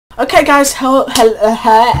Okay, guys, hello,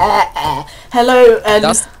 and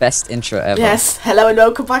That's the best intro ever. yes, hello and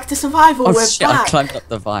welcome back to Survival. Oh We're shit, back. I climbed up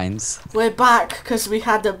the vines. We're back because we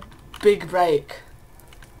had a big break.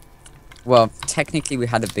 Well, technically we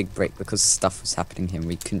had a big break because stuff was happening here and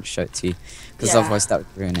we couldn't show it to you. Because otherwise that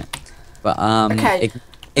would ruin it. But, Okay.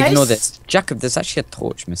 ignore this. Jacob, there's actually a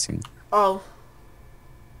torch missing. Oh.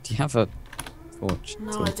 Do you have a torch?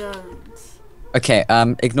 No, I don't. Okay,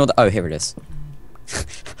 ignore the- oh, here it is.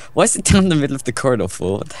 Why is it down the middle of the corridor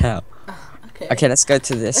for? What the hell? Okay. Okay, let's go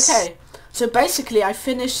to this. Okay, so basically I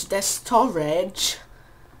finished the storage.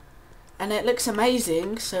 And it looks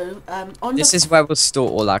amazing, so, This is where we'll store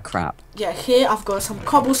all our crap. yeah, here I've got some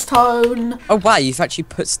cobblestone. Oh wow, you've actually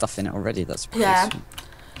put stuff in it already, that's pretty Yeah. sweet.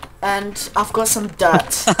 And I've got some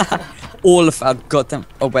dirt. All of our goddamn-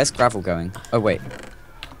 oh, where's gravel going? Oh wait.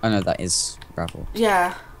 Oh no, that is gravel.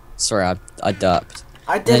 Yeah. Sorry, I derped.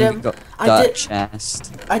 I Then didn't. we've got I dirt did.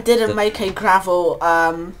 chest. I didn't make a gravel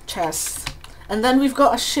chest. And then we've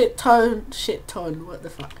got a shit ton, what the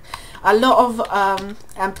fuck? A lot of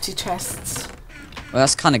empty chests. Well,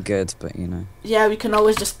 that's kind of good, but you know. Yeah, we can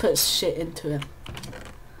always just put shit into it.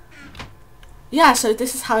 Yeah, so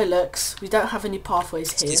this is how it looks. We don't have any pathways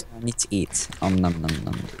here. Excuse me, I need to eat. Nom nom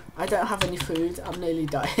nom. I don't have any food. I'm nearly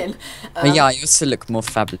dying. But yeah, I also look more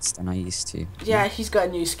fabulous than I used to. Yeah, he's got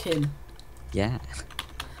a new skin. Yeah.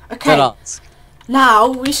 Okay. Good ask. Now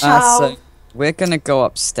we shall. So we're gonna go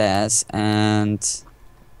upstairs and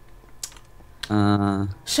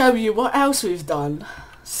show you what else we've done.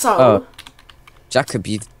 So. Oh. Jacob,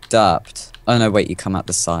 you've derped. Oh no, wait, you come out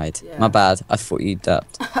the side. Yeah. My bad. I thought you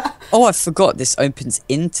derped. Oh, I forgot. This opens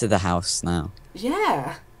into the house now.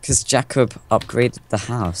 Yeah. Because Jacob upgraded the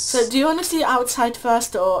house. So do you want to see outside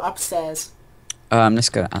first or upstairs? Let's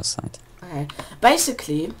go outside. Okay.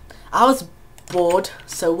 Basically, I was bored,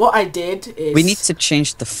 so what I did is. We need to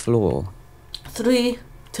change the floor. 3,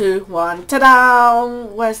 2, 1. Ta-da!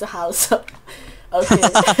 Where's the house? Okay.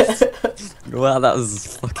 Wow, that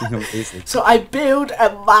was fucking amazing. So I built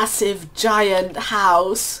a massive, giant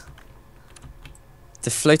house. The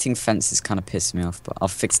floating fence is kind of pissing me off, but I'll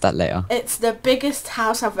fix that later. It's the biggest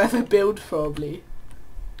house I've ever built, probably.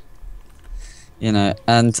 You know,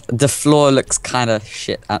 and the floor looks kind of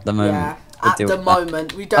shit at the moment. Yeah, We'll at deal the with that.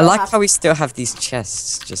 moment. We don't I like have... how we still have these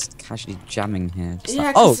chests just casually jamming here. Just Yeah,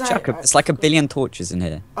 like, oh, 'cause Jacob, there's like a billion torches in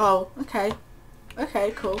here. Oh, okay.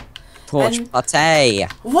 Okay, cool. Torch And- party!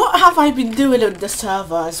 What have I been doing on the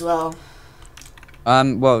server as well?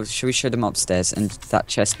 Well, should we show them upstairs and that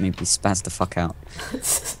chest maybe spaz the fuck out?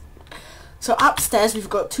 So upstairs we've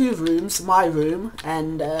got 2 rooms, my room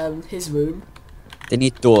and his room. They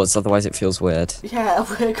need doors, otherwise it feels weird. Yeah,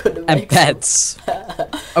 we're gonna And make beds!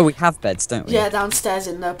 Oh, we have beds, don't we? Yeah, downstairs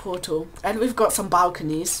in the portal. And we've got some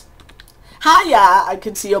balconies. Hiya! I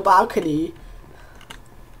can see your balcony.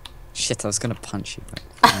 Shit, I was gonna punch you. But,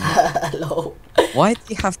 Hello. why do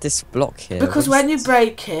you have this block here? Because What when is you this?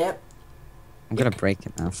 break it, I'm gonna break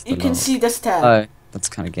it now. For you the can lol. see the stair. Oh, that's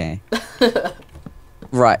kind of gay.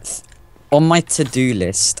 Right. On my to-do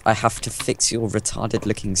list, I have to fix your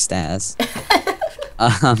retarded-looking stairs.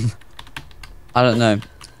 I don't know.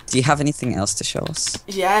 Do you have anything else to show us?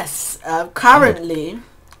 Yes. Currently,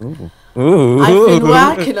 Ooh. Ooh. I've been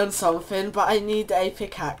working on something, but I need a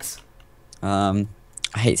pickaxe.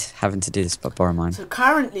 I hate having to do this, but borrow mine. So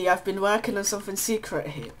currently, I've been working on something secret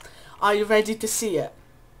here. Are you ready to see it?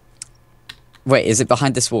 Wait, is it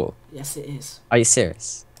behind this wall? Yes, it is. Are you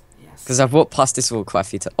serious? Yes. Because I've walked past this wall quite a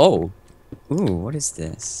few times. Oh. Ooh, what is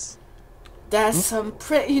this? There's some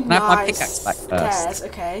pretty Can I have my nice pickaxe back first? stairs.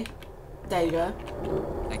 Okay. There you go.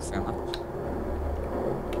 Thanks very much.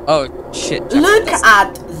 Oh, shit. Jack, Look that's,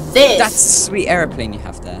 at this. that's a sweet aeroplane you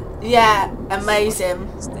have there. Yeah, amazing.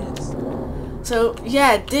 What's this? So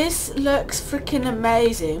yeah, this looks freaking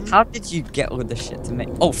amazing. How did you get all the shit to make?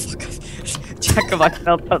 Oh fuck! Jacob, I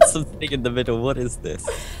felt out something in the middle. What is this?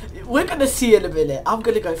 We're gonna see in a minute. I'm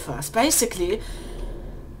gonna go first. Basically,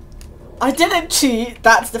 I didn't cheat.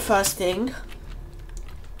 That's the first thing.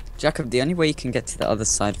 Jacob, the only way you can get to the other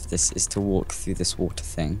side of this is to walk through this water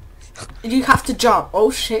thing. You have to jump.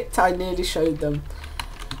 Oh shit! I nearly showed them.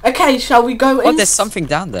 Okay, shall we go in? Oh, there's something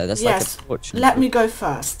down there. There's Yes. like a torch. Let me go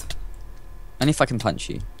first. Only if I can punch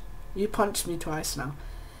you. You punched me twice now.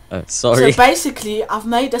 Oh, sorry. So basically, I've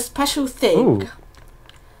made a special thing. Ooh.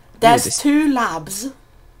 There's this- 2 labs.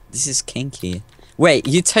 This is kinky. Wait,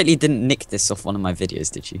 you totally didn't nick this off one of my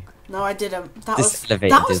videos, did you? No, I didn't. That This was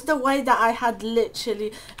elevator that was did. the way that I had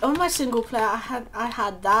literally on my single player. I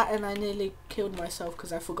had that, and I nearly killed myself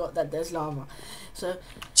because I forgot that there's lava. So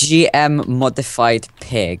GM modified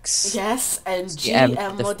pigs. yes, and GM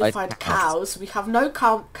GM modified cows. We have no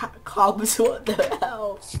cows. What the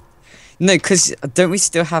hell? No, because don't we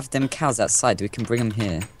still have them cows outside? We can bring them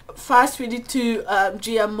here. First, we need to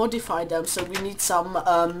GM modify them. So we need some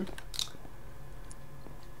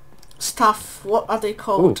stuff. What are they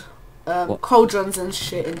called? Cauldrons and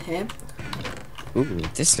shit in here. Ooh,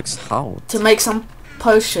 this looks hard. To make some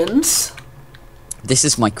potions. This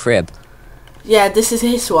is my crib. Yeah, this is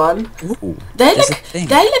his one. Ooh, They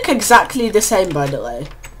look exactly the same, by the way.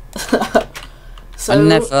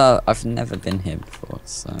 So I've never been here before,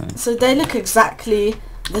 so they look exactly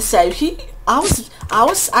the same. I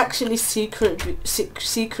was actually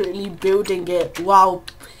secretly building it while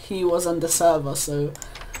he was on the server. So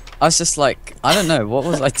I was just like, I don't know, what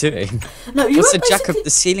was I doing? no, you Also, were Jacob,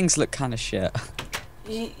 the ceilings look kind of shit.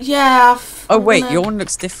 Yeah. Oh wait, your one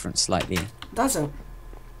looks different slightly. Doesn't.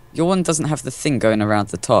 Your one doesn't have the thing going around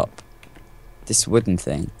the top. This wooden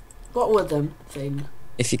thing. What wooden thing?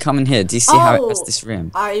 If you come in here, do you see how it has this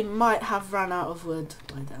rim? I might have run out of wood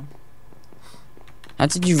by then. How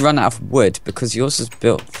did you run out of wood? Because yours was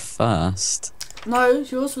built first. No,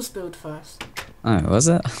 yours was built first. Oh, was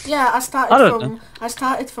it? Yeah, I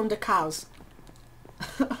started from the cows.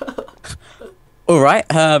 Alright,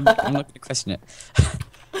 I'm not going to question it.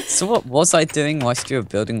 So what was I doing whilst you were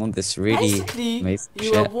building all this really Basically, amazing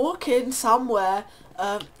you were walking somewhere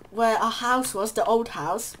where a house was, the old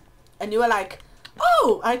house, and you were like,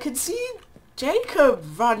 oh, I can see Jacob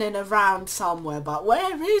running around somewhere, but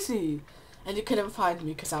where is he? And you couldn't find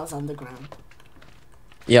me because I was underground.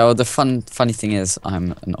 Yeah, well, the funny thing is,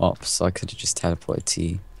 I'm an op, so I could have just teleported to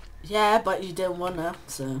you. Yeah, but you didn't wanna,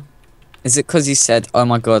 so... Is it because you said, oh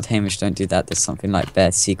my god, Hamish, don't do that, there's something like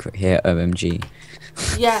bare secret here, OMG?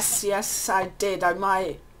 Yes, I did, I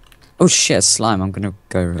might... Oh shit, slime, I'm gonna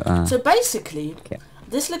go, So basically, okay.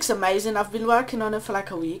 This looks amazing. I've been working on it for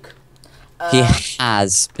like a week. He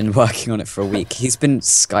has been working on it for a week. He's been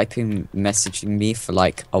Skyping, messaging me for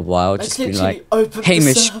like a while, just being like,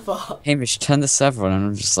 Hamish, turn the server on. And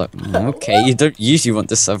I'm just like, okay, you don't usually want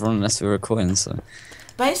the server on unless we're recording, so.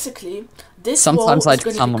 Basically, this sometimes wall I'd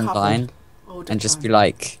is come online and just be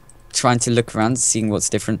like, trying to look around, seeing what's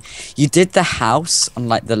different. You did the house on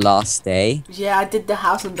like the last day. Yeah, I did the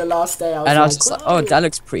house on the last day. I was just like, oh, that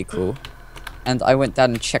looks pretty cool. And I went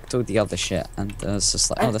down and checked all the other shit, and I was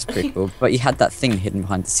just like, oh, that's pretty cool. But you had that thing hidden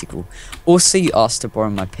behind the sequel. Also, you asked to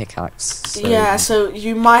borrow my pickaxe. So yeah, so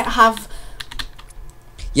you might have...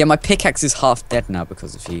 Yeah, my pickaxe is half dead now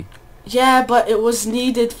because of you. Yeah, but it was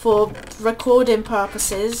needed for recording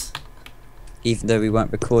purposes. Even though we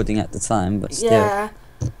weren't recording at the time, but still. Yeah.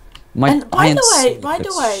 And by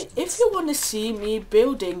the way, if you want to see me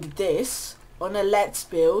building this on a Let's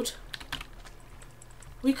Build...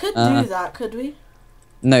 We could do that, could we?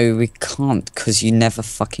 No, we can't, because you never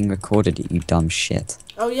fucking recorded it, you dumb shit.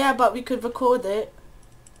 Oh yeah, but we could record it.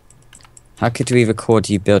 How could we record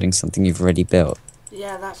you building something you've already built?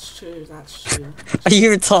 Yeah, that's true, that's true. Are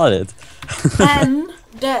you retarded? And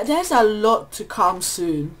there's a lot to come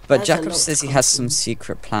soon. But Jacob says he has some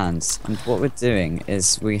secret plans, and what we're doing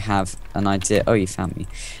is we have an idea. Oh, you found me.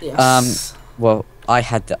 Yes. Well, I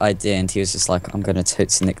had the idea, and he was just like, I'm gonna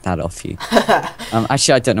totes nick that off you.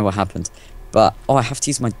 Actually, I don't know what happened, but oh, I have to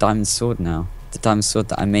use my diamond sword now. The diamond sword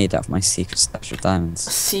that I made out of my secret stash of diamonds.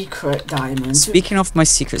 Secret diamonds. Speaking of my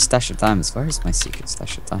secret stash of diamonds, where is my secret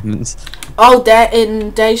stash of diamonds? Oh,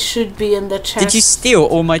 they should be in the chest. Did you steal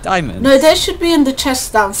all my diamonds? No, they should be in the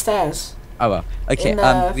chest downstairs. Oh well. Okay.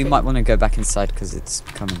 We might want to go back inside because it's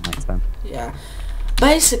becoming night time. Yeah.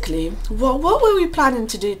 Basically, what were we planning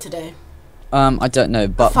to do today? I don't know,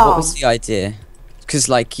 but what was the idea? Because,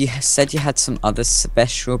 like, you said you had some other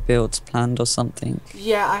special builds planned or something.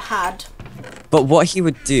 Yeah, I had. But what he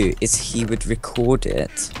would do is he would record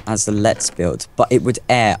it as a Let's Build, but it would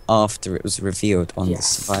air after it was revealed on the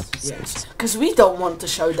Survivor Series. Because we don't want to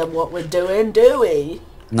show them what we're doing, do we?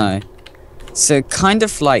 No. So, kind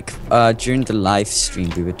of like, during the live stream,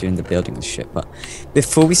 we were doing the building and shit, but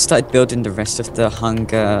before we started building the rest of the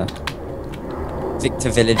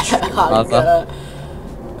Victor Village, rather.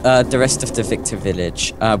 The rest of the Victor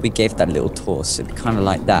Village, we gave that little tour, so it'd be kind of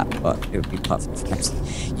like that, but it would be part of the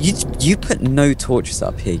episode. You put no torches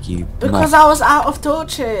up here, you Because I was out of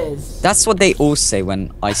torches. That's what they all say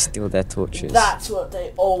when I steal their torches. That's what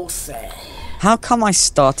they all say. How come I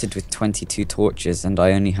started with 22 torches and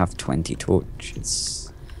I only have 20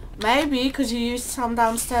 torches? Maybe because you used some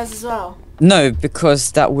downstairs as well. No,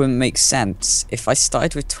 because that wouldn't make sense. If I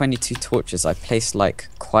started with 22 torches, I placed like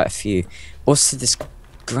quite a few. Also, this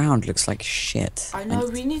ground looks like shit. I know,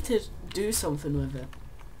 we need to do something with it.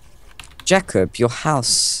 Jacob, your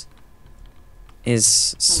house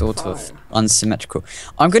is sort of fire. unsymmetrical.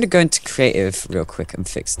 I'm gonna go into creative real quick and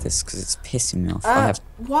fix this because it's pissing me off.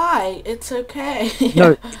 Why? It's okay.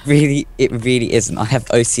 No, it really isn't. I have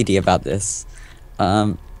OCD about this.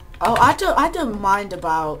 Oh, I don't mind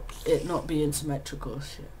about it not being symmetrical.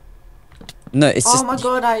 Shit. No, it's just. Oh my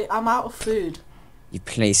god, I'm out of food. You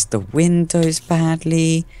placed the windows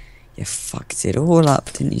badly. You fucked it all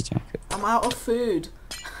up, didn't you, Jacob? I'm out of food.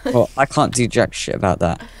 Well, I can't do jack shit about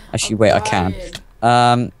that. Actually, wait, dying. I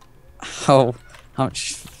can. How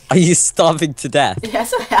much? Are you starving to death?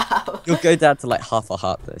 Yes, I am. You'll go down to like half a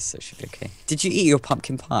heart though, so it should be okay. Did you eat your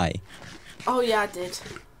pumpkin pie? Oh yeah, I did.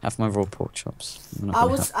 Have my raw pork chops. I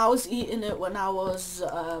was eating it when I was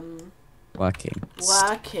working.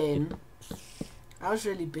 Working. I was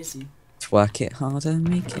really busy. Twerk it harder,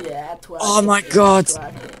 make it. Yeah, twerk. Oh my god!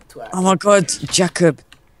 Twerk. Oh my god, Jacob,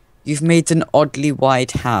 you've made an oddly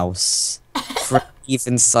wide house for an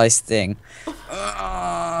even-sized thing.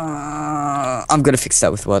 I'm gonna fix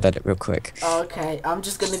that with word edit real quick. Okay, I'm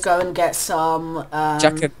just gonna go and get some.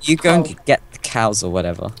 Jacob, you go and get the cows or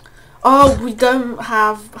whatever. Oh, we don't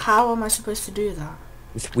have. How am I supposed to do that?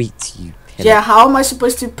 With wheat, you pillar. Yeah, how am I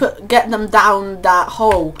supposed to get them down that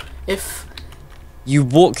hole if? You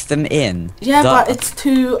walk them in. Yeah, but it's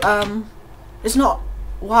too it's not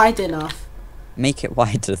wide enough. Make it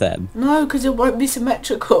wider then. No, because it won't be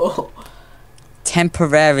symmetrical.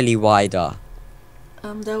 Temporarily wider.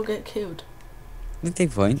 They'll get killed. No, they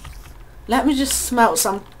won't. Let me just smelt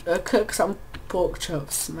some, cook some pork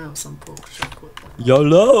chops. Smelt some pork chop.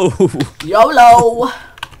 YOLO! YOLO!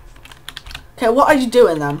 Okay, what are you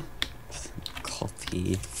doing then?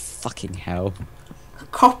 Copy. Fucking hell.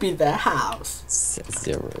 Copy their house.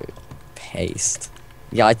 0. Paste.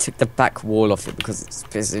 Yeah, I took the back wall off it because it's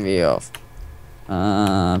pissing me off.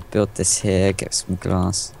 Build this here, get some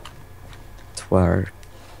glass. Twerk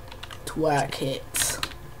it.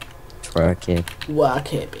 Twerk it.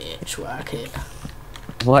 Work it, bitch. Work it.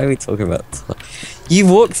 Why are we talking about You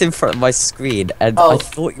walked in front of my screen and I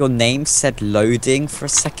thought your name said loading for a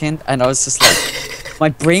second and I was just like, my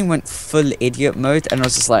brain went full idiot mode and I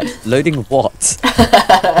was just like, loading what?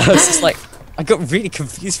 I was just like, I got really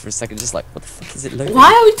confused for a second, just like, what the fuck is it loading?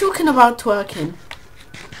 Why are we talking about twerking?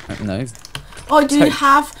 I don't know. Oh, do you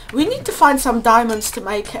have... We need to find some diamonds to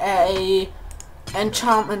make a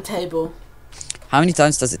enchantment table. How many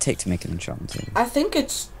diamonds does it take to make an enchantment table? I think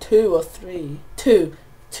it's 2 or 3. 2.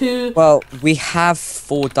 Well, we have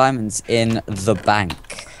 4 diamonds in the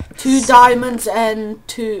bank. 2 diamonds and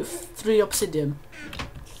 3 obsidian.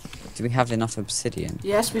 Do we have enough obsidian?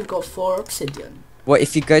 Yes, we've got 4 obsidian. Well,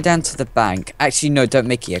 if you go down to the bank... Actually, no, don't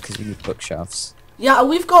make it yet, because we need bookshelves. Yeah,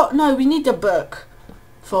 we've got... No, we need a book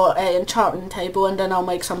for an enchantment table, and then I'll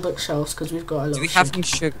make some bookshelves, because we've got a lot of Do we have any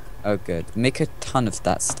sugar? Oh, good. Make a ton of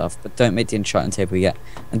that stuff, but don't make the enchantment table yet,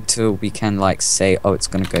 until we can, like, say, oh, it's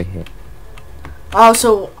gonna go here. Oh,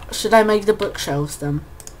 so should I make the bookshelves, then?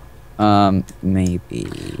 Maybe...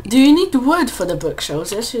 Do you need wood for the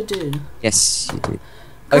bookshelves? Yes, you do. Yes, you do.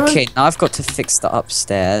 Okay, now I've got to fix the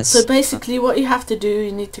upstairs. So basically what you have to do,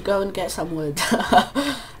 you need to go and get some wood.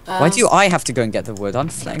 Why do I have to go and get the wood? I'm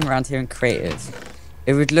floating around here in creative.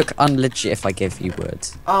 It would look unlegit if I gave you wood.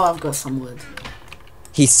 Oh, I've got some wood.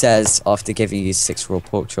 He says after giving you 6 raw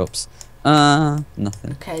pork chops.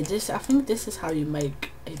 Nothing. Okay, I think this is how you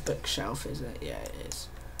make a bookshelf, is it? Yeah, it is.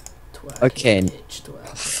 Twerk okay. It, bitch, twerk.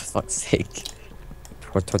 For fuck's sake.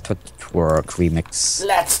 Twerk remix.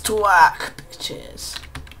 Let's twerk, bitches.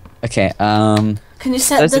 Okay, Can you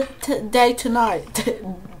set the day tonight?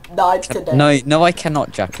 Night today. No, I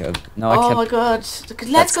cannot, Jacob. No, I can't. Oh my god.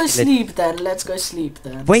 Let's go sleep then. Let's go sleep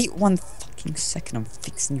then. Wait 1 fucking second. I'm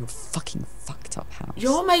fixing your fucking fucked up house.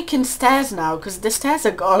 You're making stairs now because the stairs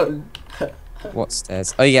are gone. What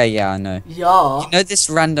stairs? Oh, yeah, I know. Yeah. You know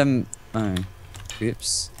this random... Oh.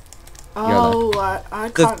 Oops. Oh, I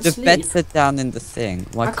can't sleep. The beds are down in the thing.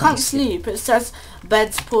 Why I can't sleep. It says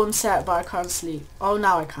bed spawn set, but I can't sleep. Oh,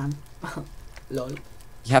 now I can. Lol.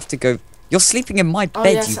 You have to go... You're sleeping in my bed, oh,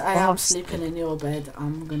 yes, you I am bastard. sleeping in your bed.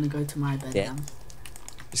 I'm gonna go to my bed now.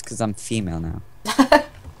 Just because I'm female now.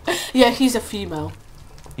 Yeah, he's a female.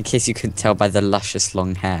 In case you couldn't tell by the luscious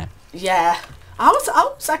long hair. Yeah. I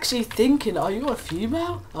was actually thinking, are you a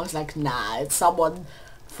female? I was like, nah, it's someone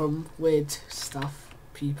from weird stuff,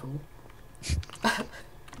 people.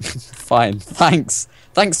 Fine, thanks.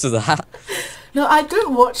 Thanks for that. No, I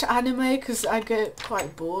don't watch anime because I get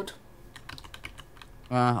quite bored.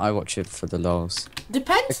 I watch it for the lols.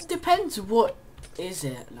 Depends what is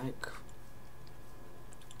it, like...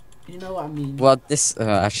 You know what I mean? Well, this...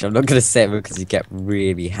 actually, I'm not going to say it because you get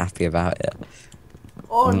really happy about it.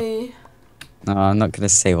 Ollie. No, I'm not going to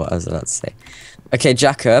say what I was about to say. Okay,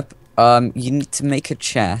 Jacob, you need to make a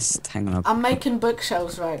chest. Hang on. I'm making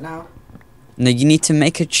bookshelves right now. No, you need to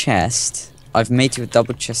make a chest. I've made you a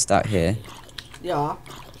double chest out here. Yeah.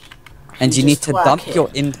 And you need to dump it.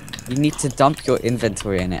 You need to dump your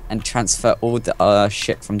inventory in it and transfer all the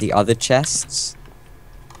shit from the other chests.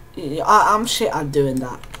 Yeah, I'm shit at doing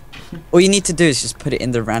that. All you need to do is just put it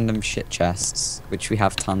in the random shit chests, which we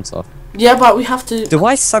have tons of. Yeah, but we have to... Do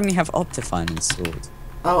I suddenly have Optifine installed?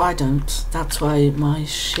 Oh, I don't. That's why my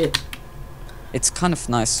shit... It's kind of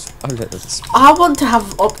nice. Oh, look, this. I want to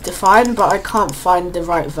have Optifine, but I can't find the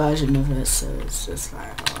right version of it, so it's just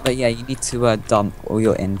like... But yeah, you need to dump all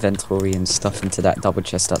your inventory and stuff into that double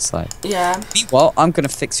chest outside. Yeah. Meanwhile, I'm gonna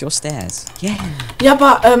fix your stairs. Yeah. Yeah,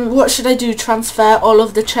 but what should I do? Transfer all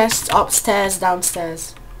of the chests upstairs,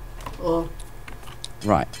 downstairs? Or...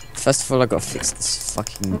 Right. First of all, I gotta fix this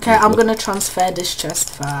fucking... Okay, I'm gonna transfer this chest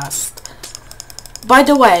first. By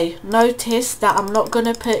the way, notice that I'm not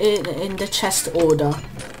gonna put it in the chest order.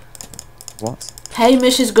 What?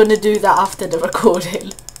 Hamish is gonna do that after the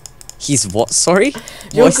recording. He's what? Sorry?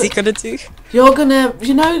 What is he gonna do? You're gonna...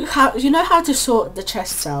 You know how to sort the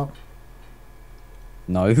chests out?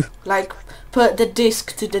 No. Like, put the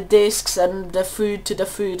disc to the discs and the food to the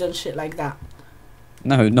food and shit like that.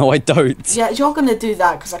 No, I don't. Yeah, you're gonna do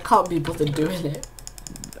that because I can't be bothered doing it.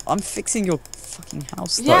 I'm fixing your fucking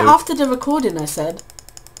house, though. Yeah, after the recording, I said.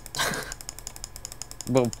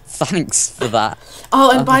 Well, thanks for that. Oh,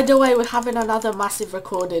 and by the way, we're having another massive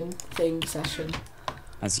recording thing session.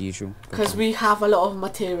 As usual. Because we have a lot of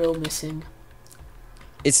material missing.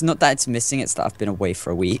 It's not that it's missing, it's that I've been away for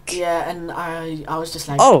a week. Yeah, and I was just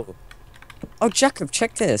like... Oh, Jacob,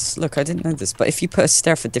 check this. Look, I didn't know this, but if you put a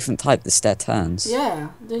stair of a different type, the stair turns. Yeah,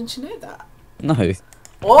 didn't you know that? No.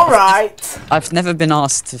 Alright. I've never been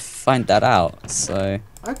asked to find that out, so...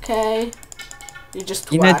 Okay. You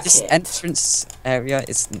just You know, whack this it. entrance area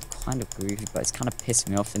is kind of groovy, but it's kind of pissing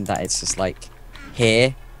me off in that it's just like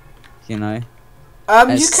here, you know.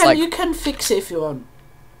 You can fix it if you want.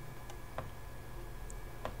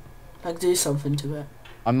 Like do something to it.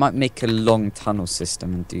 I might make a long tunnel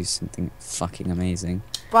system and do something fucking amazing.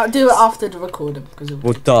 But do it after the recording because it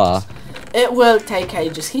will Well, duh. It will take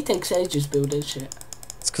ages. He takes ages building shit.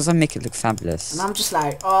 It's because I make it look fabulous. And I'm just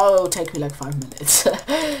like, oh, it'll take me like 5 minutes.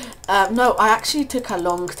 No, I actually took a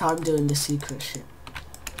long time doing the secret shit.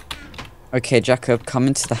 Okay, Jacob, come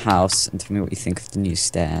into the house and tell me what you think of the new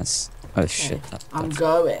stairs. Oh, Okay, shit. I'm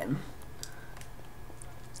going.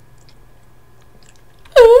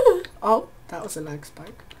 Oh, that was a lag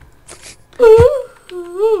spike.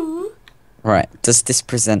 Right, does this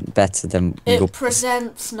present better than your... It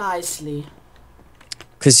presents nicely.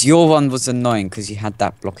 Because your one was annoying because you had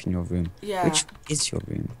that block in your room. Yeah. Which is your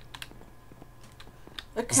room?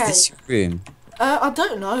 Is Okay. this your room? I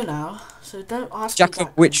don't know now, so don't ask me Jacob,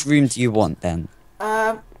 that. which room do you want then?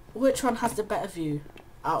 Which one has the better view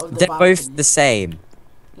out of the They're balcony? both the same.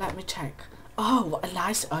 Let me check. Oh, what a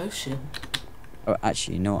nice ocean. Oh,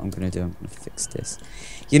 actually, you know what I'm going to do? I'm going to fix this.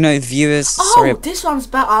 You know, viewers, Oh, sorry... this one's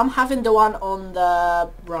better. I'm having the one on the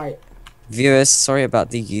right. Viewers, sorry about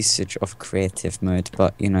the usage of creative mode,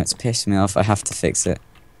 but, you know, it's pissed me off. I have to fix it.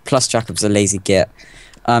 Plus, Jacob's a lazy git.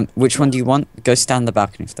 Which one do you want? Go stand on the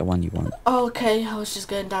balcony if the one you want. Oh, okay, I was just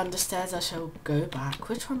going down the stairs. I shall go back.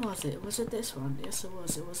 Which one was it? Was it this one? Yes, it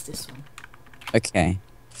was. It was this one. Okay,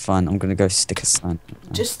 fine. I'm going to go stick a sign.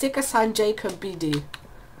 Just stick a sign Jacob BD.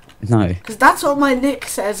 No. Because that's what my nick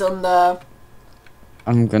says on the...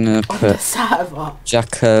 I'm going to on the put server.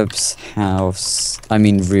 Jacob's house... I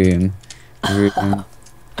mean room. Room...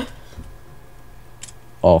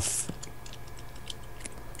 off.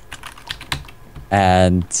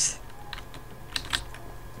 And...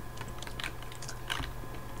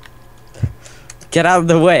 Get out of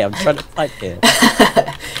the way, I'm trying to type here.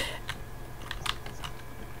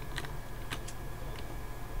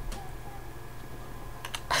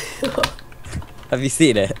 Have you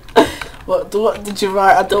seen it? What did you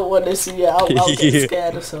write? I don't want to see it. I'll get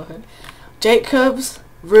scared or something. Jacob's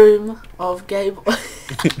room of game...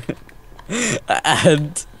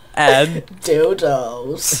 and...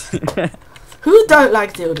 dildos. Who don't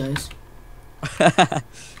like dildos?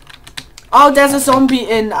 Oh, there's a zombie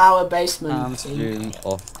in our basement. Room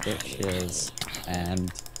of bitches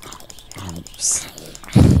and pimps.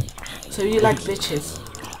 So you like bitches?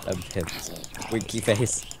 And pimps. Winky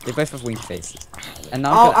face. They both have winky faces. And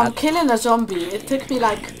now Oh, I'm I'm killing a zombie. It took me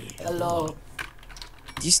like a lot.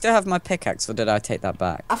 Do you still have my pickaxe, or did I take that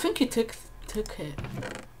back? I think you took it.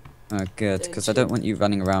 Oh, good, because I don't want you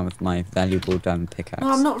running around with my valuable diamond pickaxe.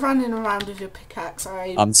 No, I'm not running around with your pickaxe.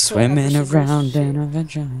 I'm swimming around in a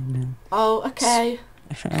vagina. Oh, okay.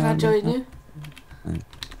 Can I join you?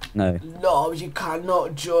 No. No, you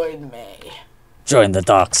cannot join me. Join the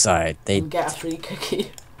dark side. They And get a free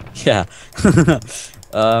cookie. Yeah.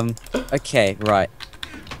 Okay, right.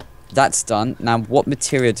 That's done. Now, what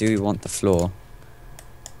material do we want the floor?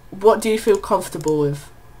 What do you feel comfortable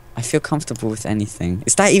with? I feel comfortable with anything.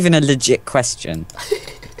 Is that even a legit question?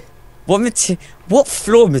 What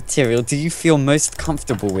floor material do you feel most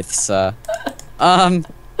comfortable with, sir? Well,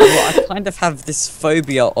 I kind of have this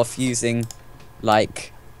phobia of using,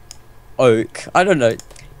 like, oak. I don't know.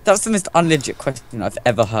 That was the most unlegit question I've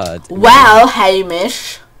ever heard. Well,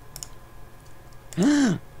 Hamish.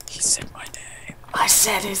 He said my name. I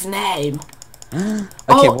said his name. Okay,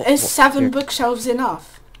 oh, is 7 bookshelves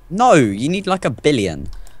enough? No, you need like 1 billion.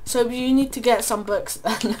 So you need to get some books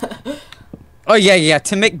then. Oh yeah.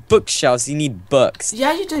 To make bookshelves, you need books.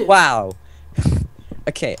 Yeah, you do. Wow.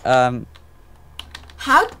 Okay. How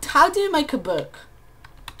do you make a book?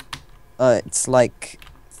 It's like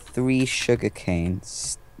 3 sugar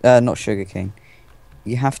canes. Not sugar cane.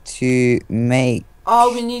 You have to make.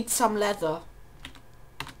 Oh, we need some leather.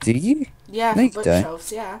 Do you? Yeah, No, for you don't.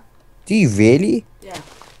 bookshelves. Yeah. Do you really? Yeah.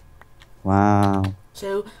 Wow.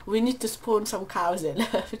 So we need to spawn some cows in.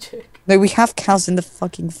 No, we have cows in the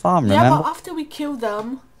fucking farm. Yeah, Remember? but after we kill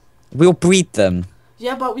them. We'll breed them.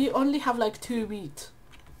 Yeah, but we only have like 2 wheat.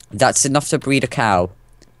 That's enough to breed a cow.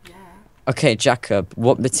 Yeah. Okay, Jacob.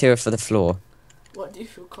 What material for the floor? What do you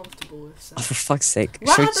feel comfortable with, sir? Oh, for fuck's sake.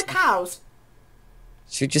 Where Should are the cows?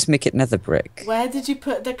 we just make it nether brick? Where did you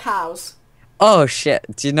put the cows? Oh shit,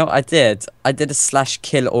 do you know what I did? I did a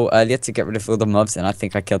 /kill all earlier to get rid of all the mobs, and I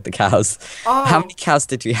think I killed the cows. Oh. How many cows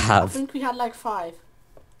did we I have? think we had like 5.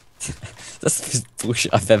 That's the most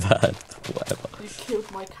bullshit I've ever heard. Whatever. You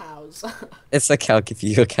killed my cows. It's okay, I'll give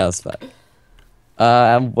you your cows back.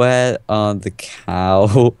 And where are the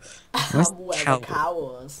cow? Where's the Where cow? the cow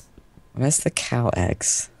was. Where's the cow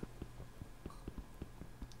eggs?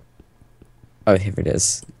 Oh, here it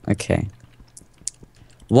is. Okay.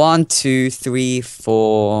 1, 2, 3,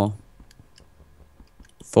 4,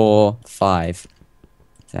 5.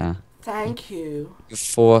 There. Thank you.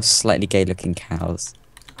 4 slightly gay-looking cows.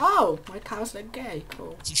 Oh, my cows look gay.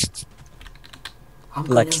 Cool. I'm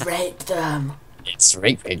Like- gonna rape them. It's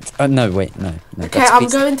rape. Oh no, wait, no. Okay, that's I'm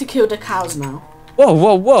beast- going to kill the cows now.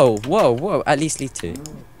 Whoa! At least leave 2.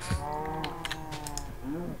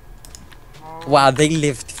 Wow, they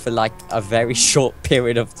lived for like a very short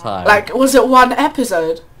period of time. Like, was it 1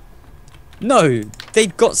 episode? No, they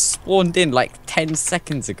got spawned in like 10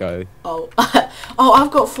 seconds ago. Oh, oh,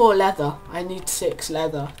 I've got 4 leather. I need 6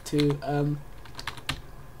 leather to,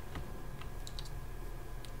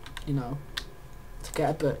 you know, to get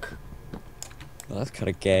a book. Oh, that's kind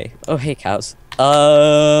of gay. Oh, hey, cows.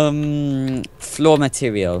 Floor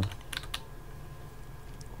material.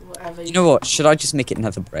 Whatever. You know what? Should I just make it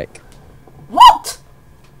nether brick? What?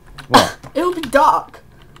 What? It will be dark.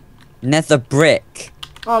 Nether brick.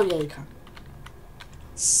 Oh yeah, you can.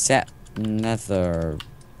 Set nether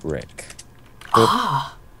brick.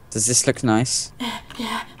 Ah. Does this look nice?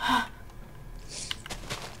 Yeah.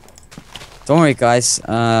 Don't worry, guys.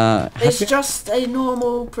 It's just a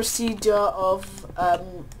normal procedure of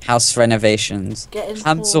House renovations. getting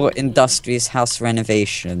Hamsor horny. Industries house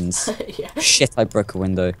renovations. Yeah. Shit, I broke a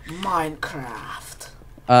window. Minecraft.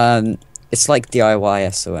 It's like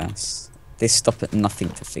DIY SOS. They stop at nothing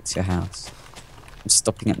to fix your house. I'm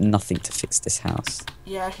stopping at nothing to fix this house.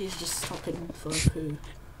 Yeah, he's just stopping for a poo.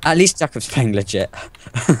 At least Jacob's playing legit.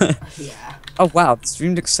 Yeah. Oh wow, this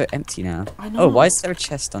room looks so empty now. I know. Oh, why is there a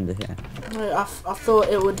chest under here? No, I thought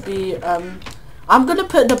it would be. I'm gonna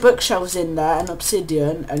put the bookshelves in there and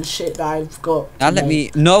obsidian and shit that I've got. Now to let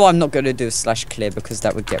make. me. No, I'm not gonna do a /clear because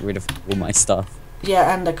that would get rid of all my stuff.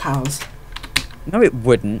 Yeah, and the cows. No, it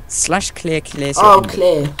wouldn't. /clear clears. your Oh,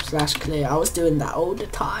 inventory. clear. I was doing that all the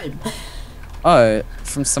time. Oh,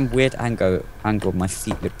 from some weird angle, my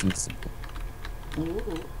feet look invisible. Ooh,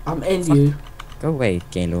 I'm in you. Go away,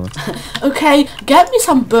 Gaylord. Okay, get me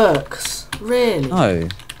some books. Really? No,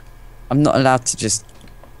 I'm not allowed to just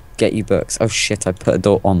get you books. Oh shit! I put a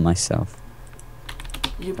door on myself.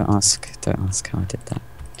 You, Don't ask how I did that.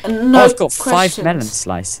 no Oh, I've got 5 questions. melon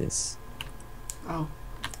slices. Oh.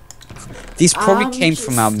 These probably I'm came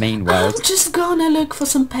from our main world. I'm just gonna look for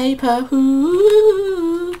some paper.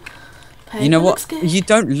 Ooh. Paper You know looks what? good. You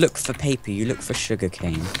don't look for paper. You look for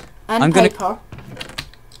sugarcane. And I'm gonna- paper.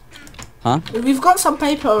 Huh? We've got some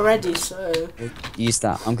paper already, so... Use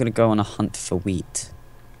that. I'm gonna go on a hunt for wheat.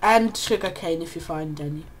 And sugarcane if you find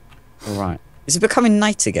any. Alright. Is it becoming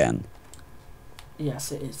night again?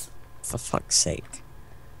 Yes, it is. For fuck's sake.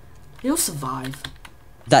 You'll survive.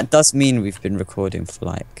 That does mean we've been recording for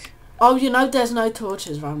like... Oh, you know there's no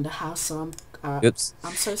torches around the house, so Oops.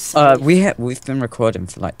 I'm so sorry. We've been recording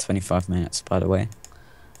for like 25 minutes, by the way.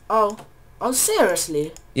 Oh,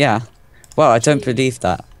 seriously? Yeah. Well, I don't Jeez. believe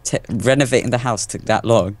that. Renovating the house took that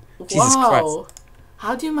long. Jesus Christ. Wow.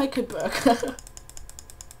 How do you make a burger?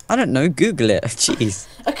 I don't know. Google it. Jeez.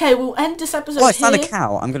 Okay, we'll end this episode Oh, I here. found a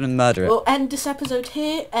cow. I'm gonna murder it. We'll end this episode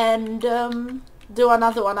here and do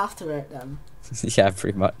another one after it then. Yeah,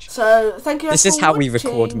 pretty much. So, thank you guys This for is how watching. we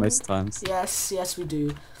record most times. Yes, yes we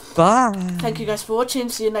do. Bye. Thank you guys for watching.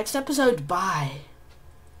 See you next episode. Bye.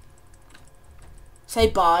 Say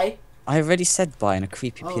bye. I already said bye in a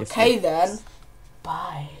creepy, beautiful Okay then.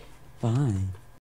 Bye. Bye.